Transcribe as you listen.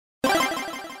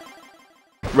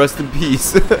Rest in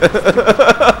peace.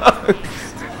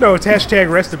 No, it's hashtag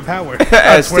rest in power.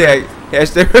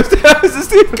 Hashtag rest in power. Is this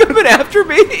dude coming after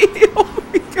me? Oh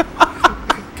my god.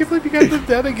 I can't believe you got them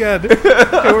dead again.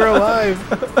 They were alive.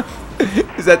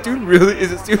 Is this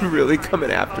dude really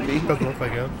coming after me? Doesn't look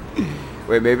like it.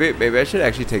 Wait, maybe I should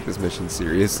actually take this mission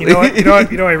seriously. You know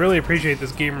what? I really appreciate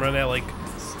this game run at like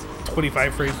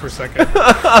 25 frames per second.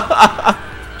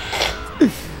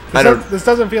 This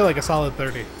doesn't feel like a solid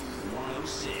 30.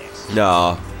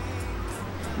 No,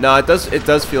 it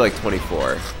does feel like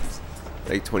 24,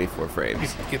 like 24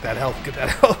 frames. Get that health. Get that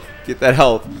health. Get that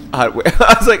health. I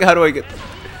was like, how do I get?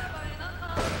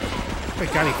 My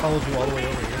God, he followed you all the way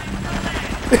over here.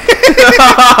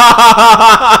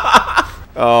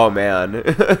 Oh man.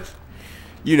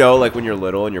 You know, like when you're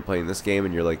little and you're playing this game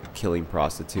and you're like killing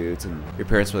prostitutes and your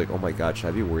parents are like, oh my god, should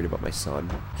I be worried about my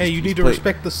son? Hey, you need to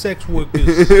respect the sex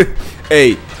workers.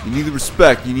 Hey, you need to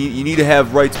respect. You need to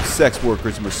have rights for sex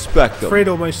workers and respect them.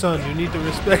 Fredo, my son, you need to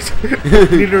respect. You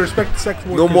need to respect the sex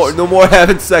workers. No more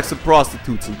having sex with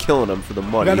prostitutes and killing them for the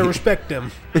money. You gotta respect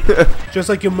them. Just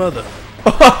like your mother.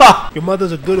 Your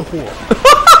mother's a good whore.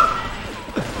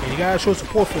 And you gotta show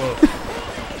support for her.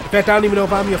 In fact, I don't even know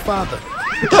if I'm your father.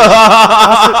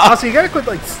 Also, you gotta quit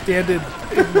like standing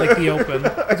in like the open.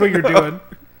 That's what you're doing.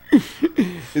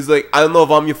 He's like, I don't know if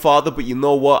I'm your father, but you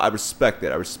know what? I respect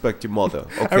it. I respect your mother.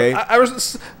 Okay.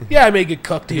 Yeah, I may get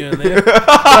cucked here and there. But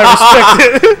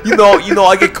I respect it. You know,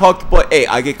 I get cucked, but hey,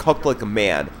 I get cucked like a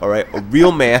man. All right, a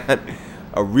real man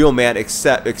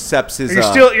accepts his.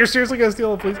 You're seriously gonna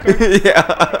steal a police car?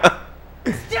 Yeah.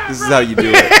 This is how you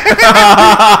do it.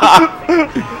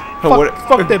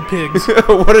 Fuck them pigs.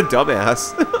 What a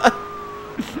dumbass.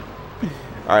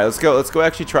 All right, let's go.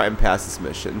 Actually, try and pass this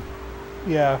mission.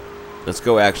 Yeah. Let's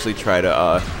go. Actually, try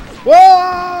to.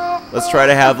 Whoa! Let's try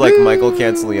to have like Michael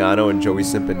Cancellano and Joey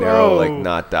Simpanero like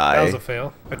not die. That was a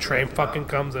fail. A train fucking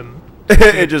comes and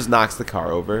it just knocks the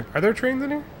car over. Are there trains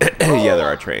in here? Yeah, there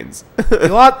are trains.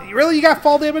 Really? You got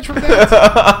fall damage from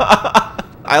that?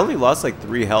 I only lost like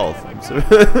 3 health.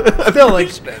 Still, like,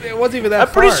 it wasn't even that I'm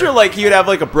far. pretty sure like he would have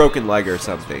like a broken leg or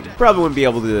something. Probably wouldn't be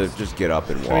able to just get up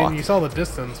and walk. I mean, you saw the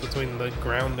distance between the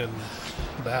ground and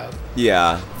that.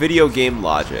 Yeah, video game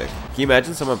logic. Can you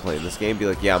imagine someone playing this game be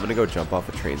like, yeah, I'm gonna go jump off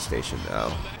a train station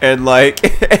now. And like,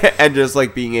 and just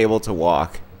like being able to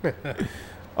walk.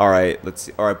 Alright, let's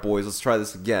see. Alright, boys, let's try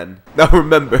this again. Now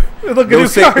remember,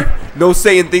 no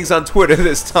saying things on Twitter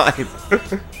this time.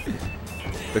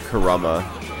 The Kurama.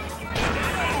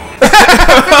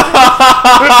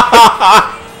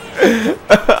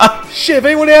 Shit, if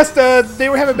anyone asked, they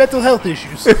were having mental health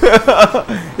issues.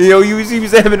 You know, he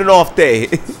was having an off day.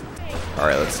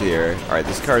 Alright, let's see here. Alright,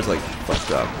 this car's like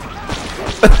fucked up.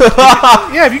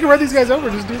 Yeah, if you can run these guys over,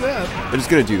 just do that. I'm just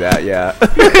gonna do that, yeah.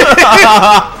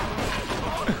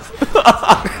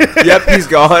 Yep, he's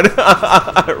gone.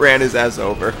 Ran his ass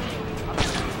over.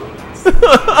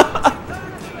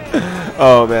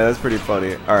 Oh man, that's pretty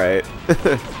funny. All right,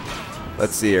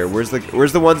 let's see here. Where's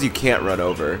the ones you can't run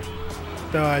over?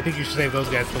 No, I think you should save those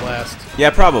guys for last. Yeah,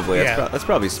 probably. Yeah. That's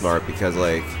probably smart because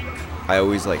like I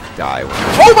always like die.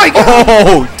 Oh my god!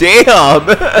 Oh damn!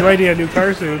 You might need a new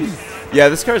car soon. Yeah,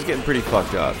 this car's getting pretty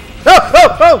fucked up.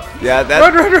 Oh! Yeah,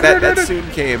 that soon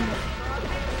came.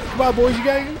 Come on, boys, you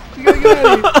gotta get out of here.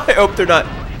 I hope they're not.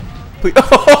 Please.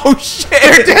 Oh shit!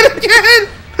 They're dead again!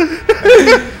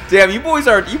 Damn, you boys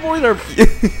are.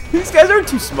 These guys aren't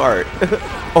too smart.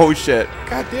 Oh shit!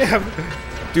 God damn!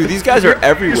 Dude, these guys are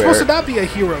everywhere. You're supposed to not be a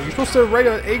hero. You're supposed to write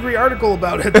an angry article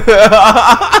about it.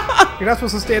 You're not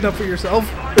supposed to stand up for yourself.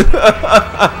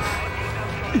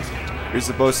 You're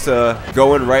supposed to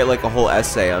go and write like a whole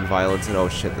essay on violence and oh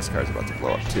shit, this car's about to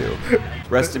blow up too.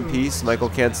 Rest in peace, Michael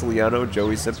Cancellano,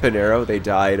 Joey Simpanero. They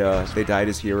died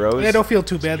as heroes. Yeah, don't feel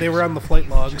too bad. They were on the flight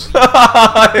logs. They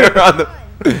were on the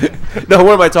No,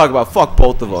 what am I talking about? Fuck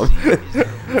both of them.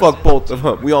 Fuck both of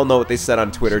them. We all know what they said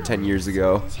on Twitter 10 years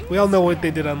ago. We all know what they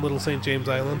did on Little St. James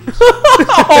Island.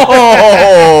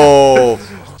 Oh!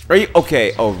 Are you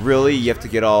okay? Oh, really? You have to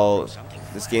get all.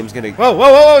 This game's gonna. Whoa,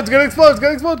 whoa, whoa! It's gonna explode! It's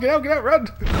gonna explode! Get out, run!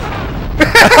 You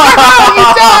died!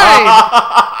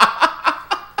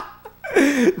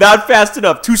 Not fast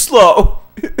enough. Too slow.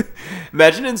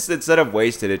 Imagine instead of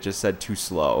wasted, it just said too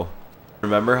slow.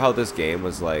 Remember how this game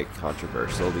was like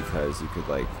controversial because you could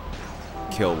like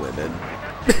kill women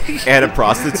and a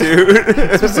prostitute?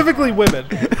 Specifically women.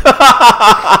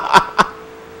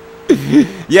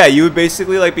 Yeah, you would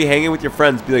basically like be hanging with your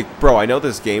friends, be like, bro, I know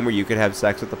this game where you could have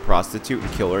sex with a prostitute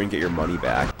and kill her and get your money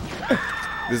back.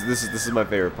 This is my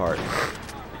favorite part.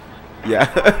 Yeah.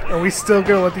 Are we still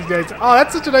gonna let these guys? Oh,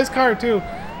 that's such a nice car too.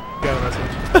 Got a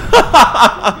message.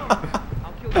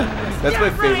 That's my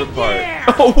favorite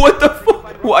part. Oh, what the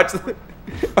fuck? Watch.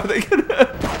 Are they gonna?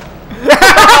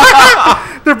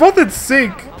 They're both in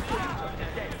sync.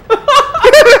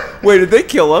 Wait, did they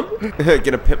kill him?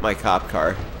 Gonna pimp my cop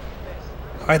car.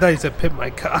 I thought you said pimp my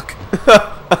cock.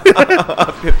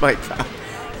 Pimp my cock.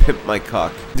 Pimp my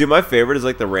cock. Dude, my favorite is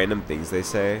like the random things they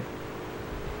say.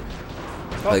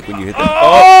 Like when you hit the.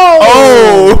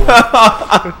 Oh!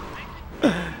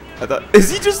 I thought.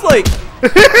 Is he just like.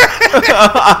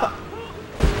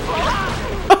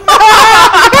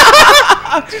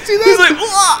 Did you see that? He's like.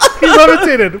 He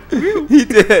levitated. He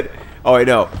did. Oh, I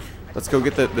know. Let's go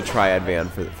get the triad van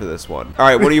for this one. All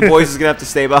right, one of you boys is gonna have to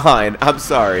stay behind. I'm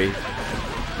sorry.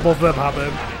 Both of them hop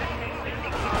in.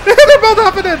 They're both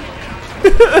hopping in.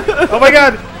 Oh my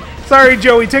god. Sorry,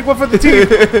 Joey. Take one for the team.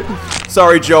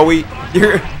 Sorry, Joey.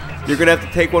 You're gonna have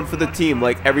to take one for the team.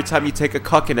 Like every time you take a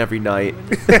cuckin every night.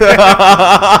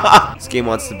 This game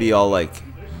wants to be all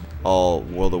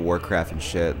World of Warcraft and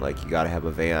shit. Like you gotta have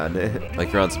a van.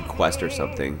 Like you're on some quest or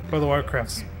something. World of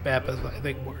Warcraft's map is, I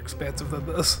think, more expansive than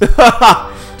this. Do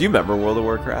you remember World of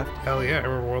Warcraft? Hell yeah, I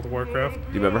remember World of Warcraft. Do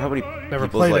you remember how many Never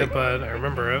people, played like, it, but I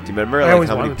remember it. Do you remember like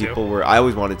how many people were? I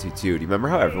always wanted to too. Do you remember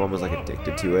how everyone was like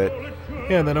addicted to it?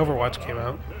 Yeah, and then Overwatch came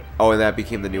out. Oh, and that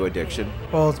became the new addiction.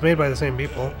 Well, it's made by the same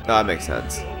people. Oh, that makes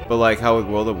sense. But like how with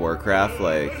World of Warcraft,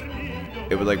 like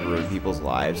it would like ruin people's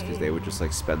lives because they would just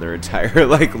like spend their entire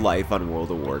like life on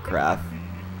World of Warcraft.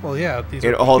 Well, yeah, these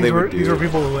And were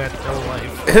people who had no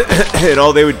life. And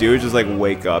all they would do is just like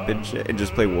wake up and shit and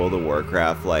just play World of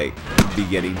Warcraft like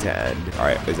beginning to end. All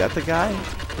right, is that the guy?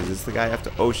 Is this the guy I have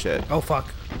to? Oh shit! Oh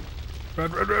fuck!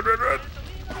 Run, run, run, run,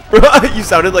 run! You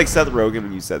sounded like Seth Rogen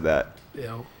when you said that.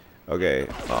 Ew. Okay.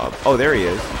 Oh, there he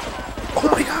is. Oh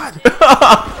my god!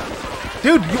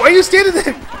 Dude, why are you standing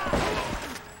there?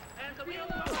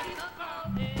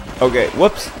 Okay.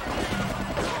 Whoops.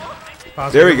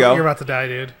 Pause. There we go. You're about to die,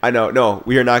 dude. I know. No,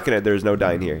 we are not gonna. There's no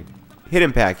dying here.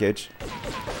 Hidden package.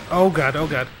 Oh god, oh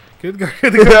god. Good god.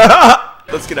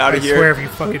 Let's get out of here. I swear if you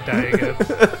fucking die again.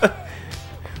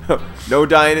 No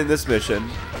dying in this mission.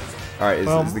 Alright,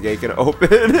 is the gate gonna open?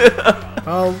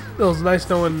 Well, it was nice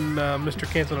knowing Mr.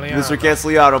 Cantillano. Mr.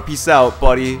 Canceliano, peace out,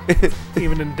 buddy.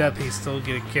 Even in death, he's still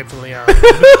getting Cantillano.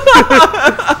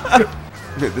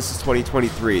 This is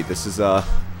 2023. This is a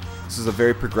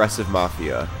very progressive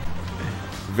mafia.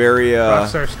 Very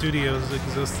Rockstar Studios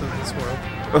exist in this world.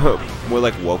 more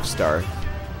like woke star.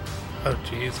 Oh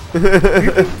jeez.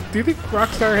 Do you think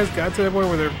Rockstar has got to that point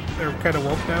where they're kind of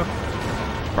woke now?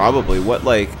 Probably. What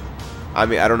like? I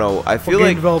mean, I don't know. I feel game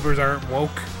like developers aren't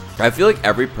woke. I feel like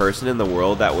every person in the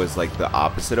world that was like the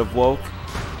opposite of woke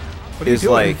What are you is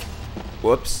doing? like,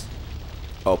 whoops.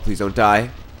 Oh, please don't die.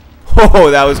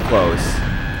 Oh, that was close.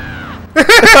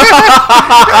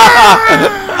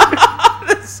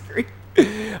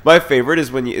 My favorite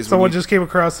is when you. Someone just came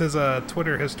across his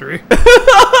Twitter history.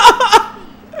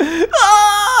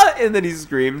 And then he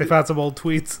screamed. They found some old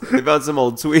tweets. They found some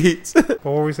old tweets.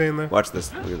 What were we saying there? Watch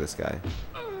this. Look at this guy.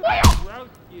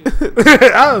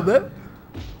 Oh,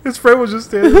 his friend was just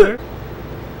standing there.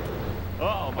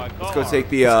 Oh my god. Let's go take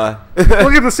the.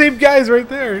 Look at the same guys right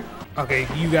there. Okay,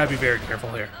 you gotta be very careful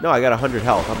here. No, I got 100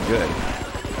 health. I'm good.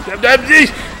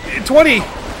 20.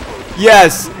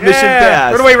 Yes, mission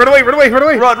passed. Run away! Run away! Run away! Run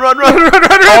away! Run, run, run, run, run,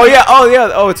 run. Oh yeah, oh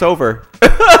yeah, oh it's over.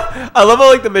 I love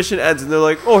how like the mission ends and they're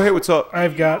like, oh hey, what's up?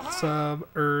 I've got some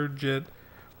urgent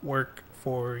work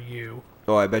for you.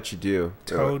 Oh, I bet you do.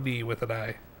 Tony with an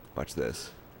I. Watch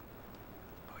this.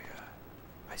 Oh yeah,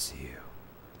 I see you.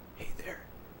 Hey there,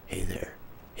 hey there,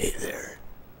 hey there.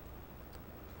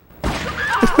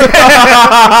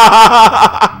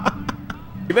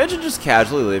 Imagine just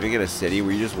casually living in a city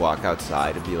where you just walk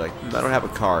outside and be like, I don't have a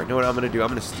car. You know what I'm gonna do? I'm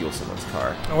gonna steal someone's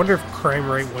car. I wonder if crime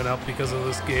rate went up because of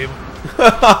this game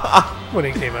when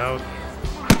it came out.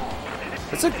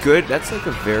 That's like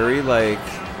a very like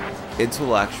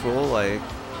intellectual, like,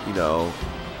 you know,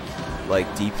 like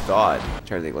deep thought. I'm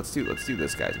trying to think, let's do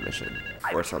this guy's mission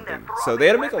or something. So they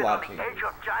had to make a lot of changes.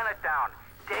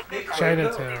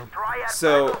 Chinatown.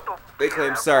 So they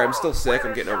claim, sorry, I'm still sick.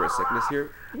 I'm getting over a sickness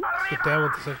here. Get down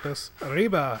with the sickness.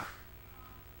 Arriba.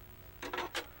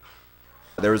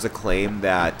 There was a claim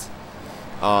that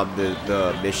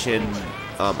the mission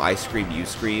Ice Cream You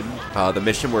Scream, the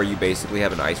mission where you basically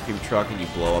have an ice cream truck and you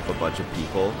blow up a bunch of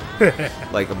people,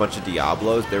 like a bunch of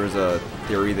Diablos. There was a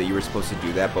theory that you were supposed to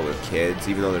do that, but with kids,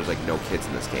 even though there's like no kids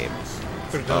in this game.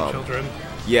 There's no children.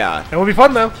 Yeah. That would be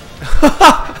fun though.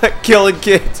 Killing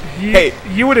kids. Hey,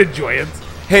 you would enjoy it.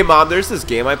 Hey mom, there's this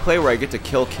game I play where I get to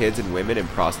kill kids and women and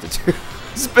prostitutes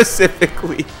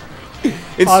specifically.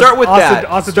 And start with that.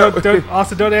 Also,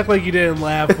 don't act like you didn't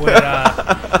laugh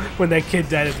when that kid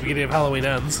died at the beginning of Halloween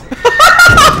Ends.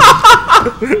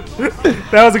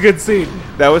 That was a good scene.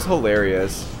 That was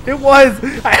hilarious. It was.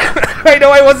 I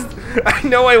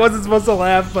know I wasn't supposed to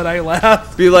laugh, but I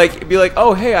laughed. Be like,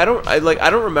 oh hey, I don't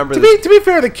remember To this. be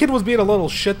fair, the kid was being a little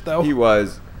shit though. He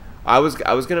was. I was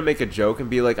gonna make a joke and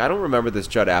be like, I don't remember this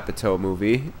Judd Apatow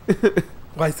movie.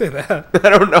 Why say that? I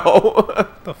don't know.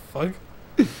 What the fuck?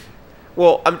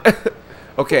 Well, I'm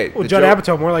okay. Well, the Judd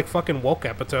joke- Apatow, more like fucking woke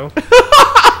Apatow.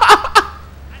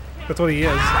 That's what he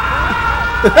is.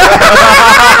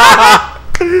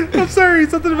 I'm sorry.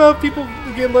 Something about people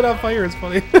getting lit on fire is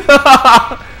funny.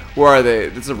 Where are they?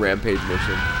 This is a rampage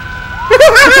mission.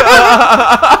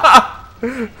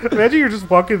 Imagine you're just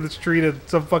walking the street and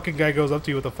some fucking guy goes up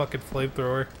to you with a fucking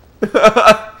flamethrower.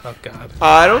 Oh god.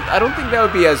 I don't think that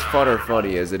would be as fun or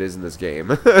funny as it is in this game.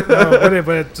 No,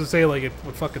 but to say like it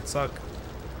would fucking suck.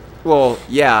 Well,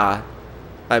 yeah.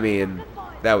 I mean,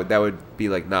 that would be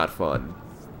like not fun.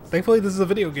 Thankfully, this is a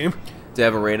video game. To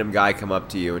have a random guy come up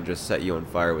to you and just set you on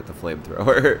fire with the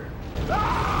flamethrower.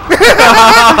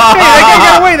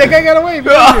 Hey, that guy got away!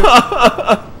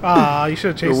 Ah, you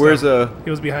should have chased Where's him. He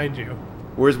was behind you.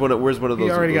 Where's one of those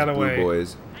already got blue away.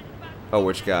 boys? Oh,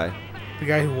 which guy? The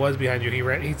guy who was behind you, he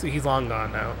ran. He's long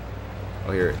gone now.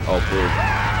 Oh, here. Oh, blue.